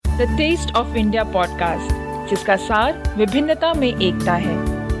The taste of India podcast, जिसका सार विभिन्नता में एकता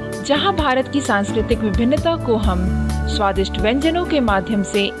है, जहां भारत की सांस्कृतिक विभिन्नता को हम स्वादिष्ट व्यंजनों के माध्यम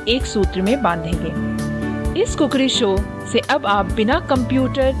से एक सूत्र में बांधेंगे। इस कुकरी शो से अब आप बिना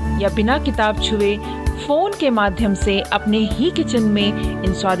कंप्यूटर या बिना किताब छुए फोन के माध्यम से अपने ही किचन में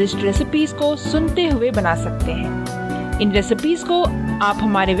इन स्वादिष्ट रेसिपीज को सुनते हुए बना सकते हैं। इन रेसिपीज को आप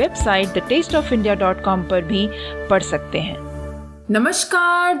हमारे वेबसाइट thetasteofindia.com पर भी पढ़ सकते हैं।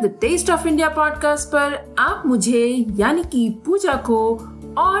 नमस्कार, the taste of India podcast पर आप मुझे यानी कि पूजा को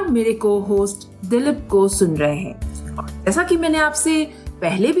और मेरे को होस्ट दिलीप को सुन रहे हैं। और जैसा कि मैंने आपसे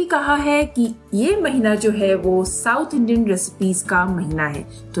पहले भी कहा है कि ये महीना जो है वो साउथ इंडियन रेसिपीज का महीना है,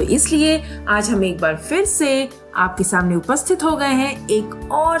 तो इसलिए आज हम एक बार फिर से आपके सामने उपस्थित हो गए हैं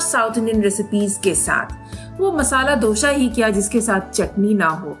एक और साउथ इंडियन रेसिपीज के साथ। वो मसाला डोसा ही क्या जिसके साथ चटनी ना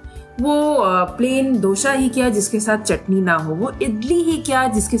हो, वो प्लेन डोसा ही क्या जिसके साथ चटनी ना हो, वो इडली ही क्या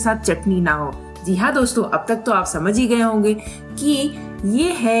जिसके साथ चटनी ना हो। जी हाँ दोस्तों, अब तक तो आप समझ ही गए होंगे कि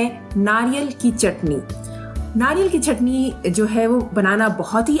ये है नारियल की चटनी। नारियल की चटनी जो है वो बनाना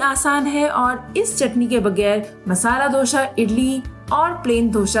बहुत ही आसान है और इस चटनी के बगैर मसाला डोसा, इडली और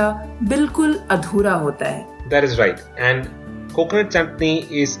प्लेन डोसा बिल्कुल अधूरा होता है। That is right. And coconut chutney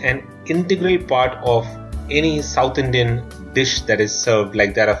is an integral part of any South Indian dish that is served,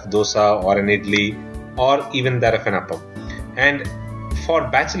 like that of dosa or an idli or even that of an appam. And for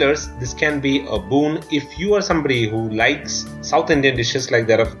bachelors, this can be a boon if you are somebody who likes South Indian dishes like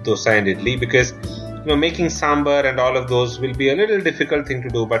that of dosa and idli, because making sambar and all of those will be a little difficult thing to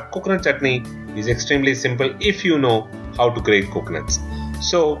do, but coconut chutney is extremely simple if you know how to grate coconuts.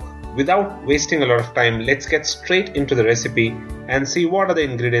 So without wasting a lot of time, let's get straight into the recipe and see what are the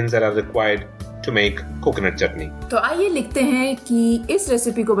ingredients that are required to make coconut chutney. तो आइए लिखते हैं कि इस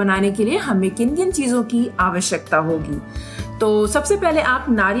recipe को बनाने के लिए हमें किन किन चीजों की आवश्यकता होगी। तो सबसे पहले आप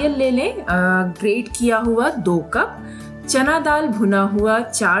नारियल ले लें, ग्रेट किया हुआ 2 कप, चना दाल भुना हुआ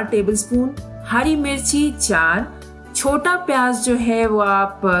 4 टेबलस्पून, हरी मिर्ची 4, छोटा प्याज जो है वो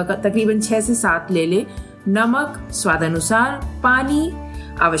आप तकरीबन 6 से 7 ले लें, नमक स्वादानुसार, पानी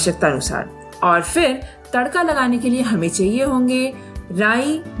आवश्यकता अनुसार। और फिर तड़का लगाने के लिए हमें चाहिए होंगे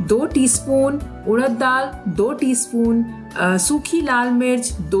राई 2 टीस्पून, उड़द दाल 2 टीस्पून, सूखी लाल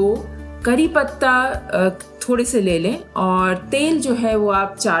मिर्च 2, करी पत्ता थोड़े से ले लें और तेल जो है वो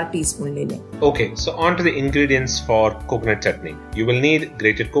आप 4 टीस्पून ले लें। Okay, so on to the ingredients for coconut chutney. You will need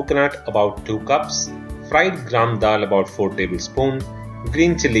grated coconut about 2 cups, fried gram dal about 4 tablespoons,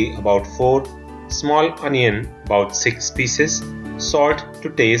 green chili about 4, small onion about 6 pieces, salt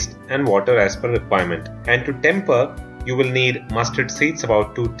to taste and water as per requirement. And to temper, you will need mustard seeds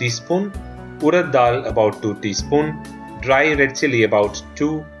about 2 teaspoons, urad dal about 2 teaspoons, dry red chili about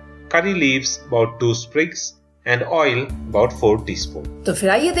 2, curry leaves about 2 sprigs and oil about 4 teaspoon. तो फिर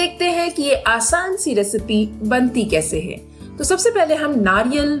आइए देखते हैं कि ये आसान सी recipe बनती कैसे है। तो सबसे पहले हम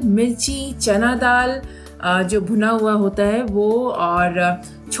नारियल, मिर्ची, चना दाल जो भुना हुआ होता है वो, और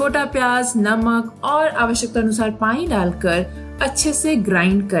छोटा प्याज, नमक और आवश्यकता अनुसार पानी डालकर अच्छे से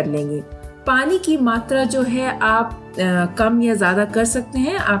ग्राइंड कर लेंगे। पानी की मात्रा जो है आप कम या ज्यादा कर सकते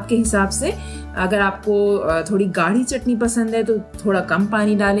हैं आपके हिसाब से। अगर आपको थोड़ी गाढ़ी चटनी पसंद है तो थोड़ा कम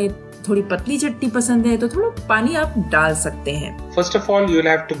पानी डालें, थोड़ी पतली चटनी पसंद है तो थोड़ा पानी आप डाल सकते हैं। First of all, you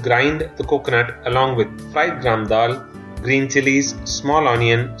will have to grind the coconut along with fried gram dal, green chilies, small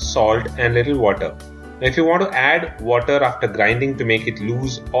onion, salt and little water. Now, if you want to add water after grinding to make it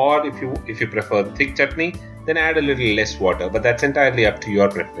loose, or if you prefer thick chutney, then add a little less water, but that's entirely up to your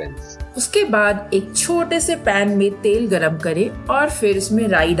preference. उसके बाद एक छोटे से pan में तेल गरम करें और फिर इसमें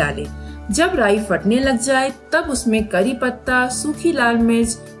राई डालें। जब राई फटने लग जाए तब उसमें करी पत्ता, सूखी लाल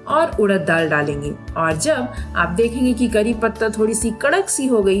मिर्च और उड़द दाल डालेंगे। और जब आप देखेंगे कि करी पत्ता थोड़ी सी कड़क सी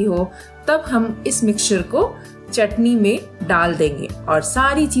हो गई हो, तब हम इस मिक्सचर को चटनी में डाल देंगे और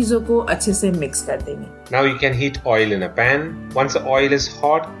सारी चीजों को अच्छे से मिक्स कर देंगे। Now you can heat oil in a pan. Once the oil is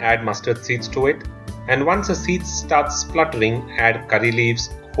hot, add mustard seeds to it. And once the seeds start spluttering, add curry leaves,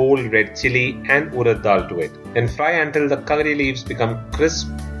 whole red chili and urad dal to it. Then fry until the curry leaves become crisp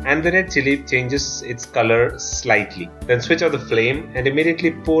and the red chili changes its color slightly. Then switch off the flame and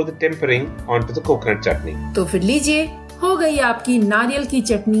immediately pour the tempering onto the coconut chutney. तो फिर लीजिए, हो गई आपकी नारियल की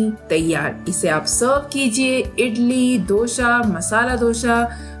चटनी तैयार। इसे आप सर्व कीजिए इडली, डोसा, मसाला डोसा,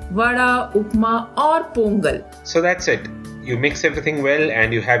 वड़ा, उपमा और Pongal. So that's it. You mix everything well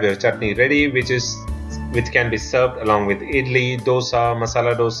and you have your chutney ready, which can be served along with idli, dosa,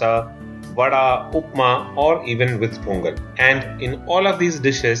 masala dosa, vada, upma or even with pongal. And in all of these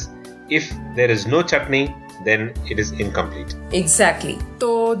dishes, if there is no chutney, then it is incomplete. Exactly.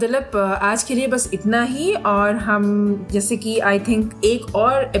 तो दिलीप आज के लिए बस इतना ही, और हम जैसे कि आई थिंक एक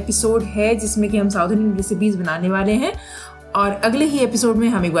और एपिसोड है जिसमें कि हम साउथ इंडियन रेसिपीज बनाने वाले हैं, और अगले ही एपिसोड में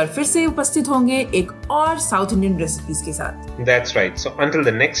हम एक बार फिर से उपस्थित होंगे एक और साउथ इंडियन रेसिपीज के साथ. That's right. So until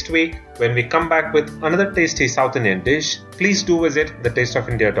the next week, when we come back with another tasty South Indian dish, please do visit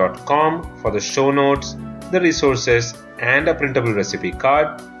thetasteofindia.com for the show notes, the resources, and a printable recipe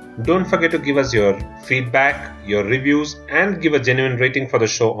card. Don't forget to give us your feedback, your reviews, and give a genuine rating for the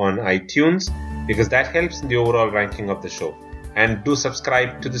show on iTunes, because that helps in the overall ranking of the show. And do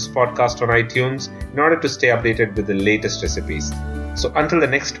subscribe to this podcast on iTunes in order to stay updated with the latest recipes. So until the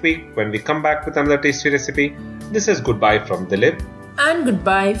next week, when we come back with another tasty recipe, this is goodbye from Dilip. And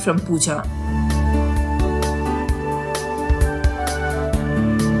goodbye from Pooja.